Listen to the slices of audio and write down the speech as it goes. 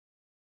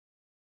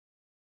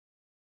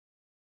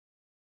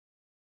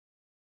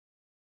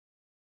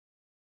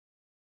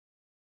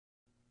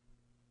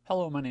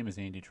Hello, my name is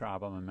Andy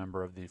Traub. I'm a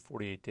member of the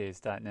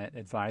 48Days.net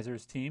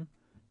advisors team,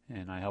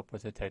 and I help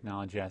with the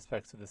technology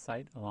aspects of the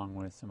site along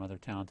with some other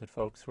talented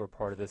folks who are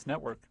part of this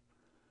network.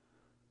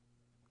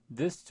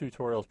 This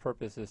tutorial's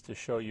purpose is to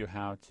show you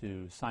how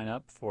to sign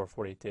up for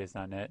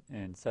 48Days.net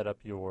and set up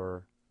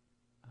your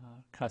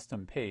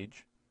custom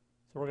page.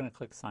 So we're going to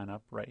click sign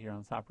up right here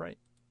on the top right.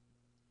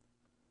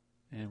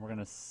 And we're going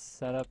to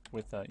set up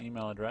with an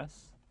email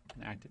address,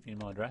 an active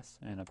email address,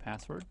 and a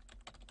password.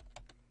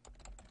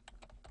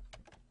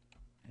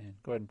 And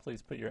go ahead and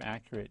please put your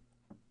accurate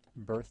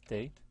birth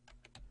date.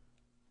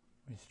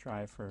 We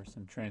strive for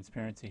some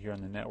transparency here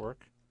on the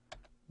network.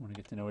 We want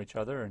to get to know each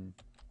other and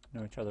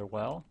know each other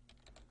well.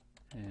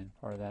 And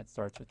part of that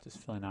starts with just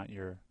filling out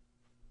your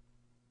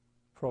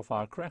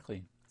profile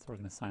correctly. So we're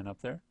going to sign up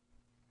there.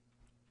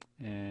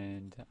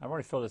 And I've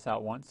already filled this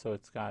out once, so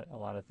it's got a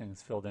lot of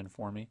things filled in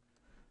for me,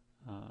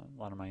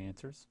 a lot of my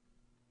answers.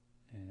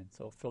 And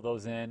so fill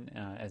those in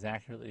as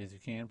accurately as you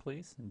can,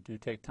 please, and do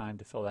take time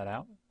to fill that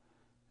out.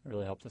 It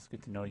really helps us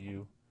get to know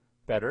you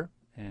better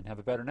and have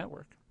a better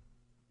network.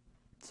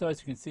 So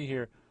as you can see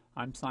here,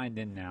 I'm signed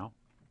in now,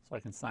 so I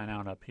can sign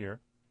out up here,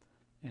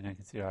 and I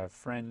can see I have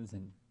friends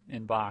and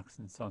inbox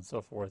and so on and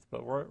so forth.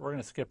 But we're going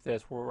to skip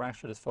this. What we're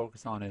actually just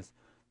focused on is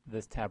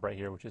this tab right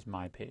here, which is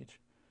My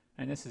Page,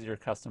 and this is your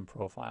custom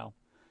profile.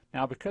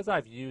 Now, because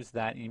I've used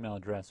that email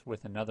address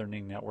with another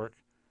Ning network,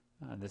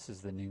 this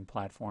is the Ning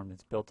platform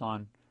that's built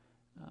on.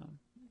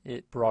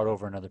 It brought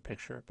over another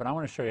picture, but I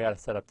want to show you how to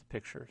set up the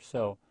picture.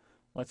 So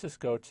let's just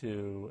go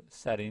to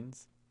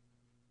Settings,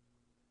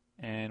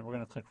 and we're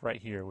going to click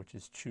right here, which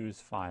is Choose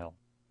File.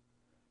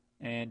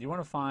 And you want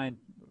to find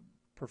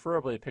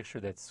preferably a picture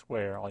that's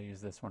square. I'll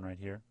use this one right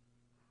here.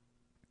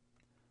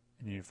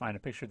 And you find a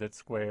picture that's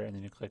square, and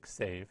then you click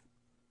Save.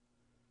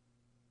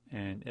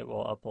 And it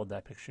will upload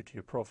that picture to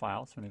your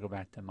profile. So I'm going to go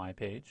back to My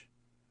Page.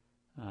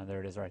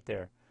 There it is right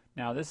there.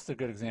 Now this is a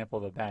good example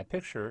of a bad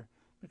picture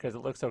because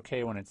it looks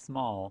okay when it's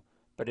small,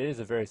 but it is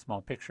a very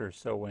small picture,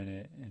 so when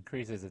it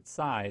increases its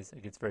size,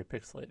 it gets very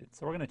pixelated.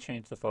 So we're going to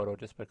change the photo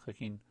just by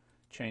clicking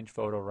Change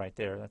Photo right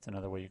there. That's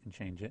another way you can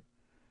change it.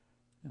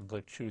 And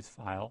click Choose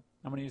File.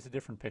 I'm going to use a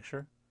different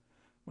picture,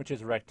 which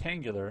is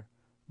rectangular,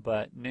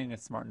 but Ning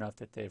is smart enough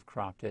that they've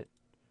cropped it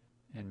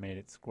and made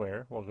it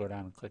square. We'll go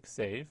down and click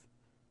Save.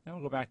 Then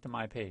we'll go back to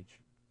My Page.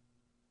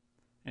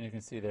 And you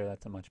can see there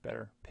that's a much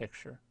better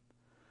picture.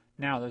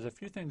 Now there's a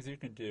few things you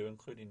can do,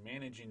 including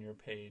managing your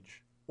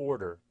page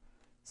order.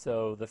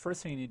 So the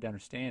first thing you need to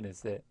understand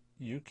is that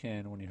you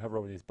can, when you hover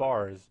over these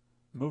bars,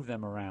 move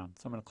them around.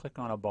 So I'm going to click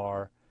on a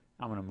bar,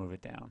 I'm going to move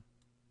it down.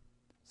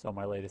 So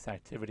my latest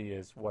activity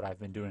is what I've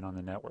been doing on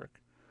the network.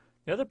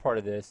 The other part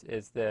of this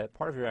is that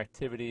part of your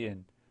activity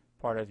and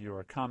part of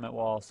your comment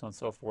wall, so on and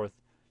so forth,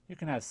 you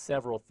can have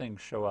several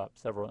things show up,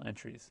 several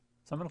entries.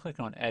 So I'm going to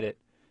click on Edit,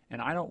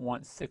 and I don't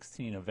want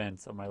 16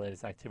 events of my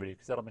latest activity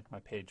because that'll make my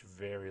page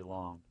very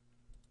long.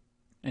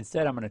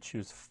 Instead, I'm going to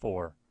choose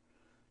 4.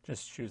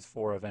 Just choose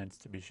 4 events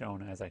to be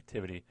shown as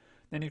activity.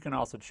 Then you can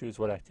also choose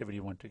what activity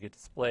you want to get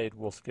displayed.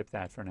 We'll skip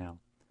that for now.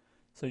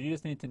 So you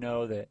just need to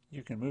know that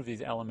you can move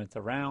these elements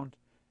around,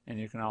 and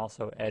you can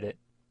also edit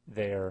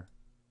their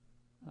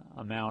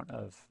amount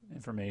of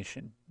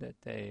information that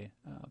they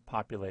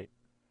populate.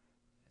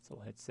 So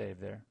we'll hit Save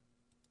there.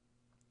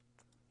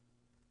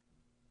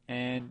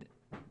 And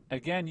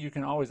again, you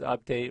can always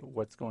update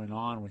what's going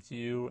on with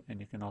you, and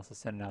you can also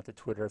send it out to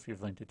Twitter if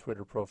you've linked a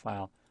Twitter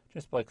profile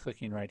just by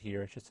clicking right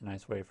here. It's just a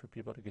nice way for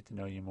people to get to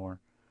know you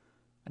more.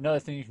 Another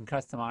thing you can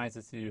customize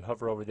is you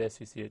hover over this,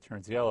 you see it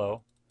turns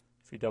yellow.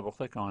 If you double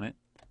click on it,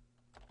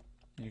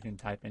 you can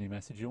type any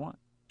message you want.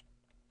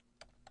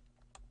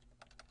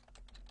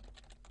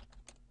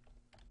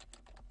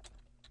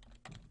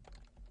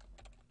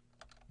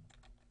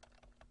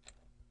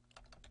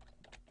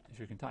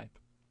 If you can type.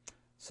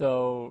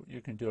 So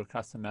you can do a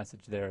custom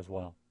message there as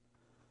well.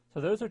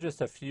 So those are just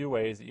a few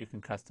ways that you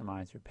can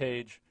customize your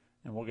page,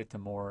 and we'll get to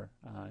more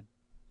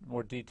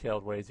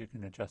detailed ways you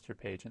can adjust your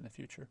page in the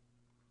future.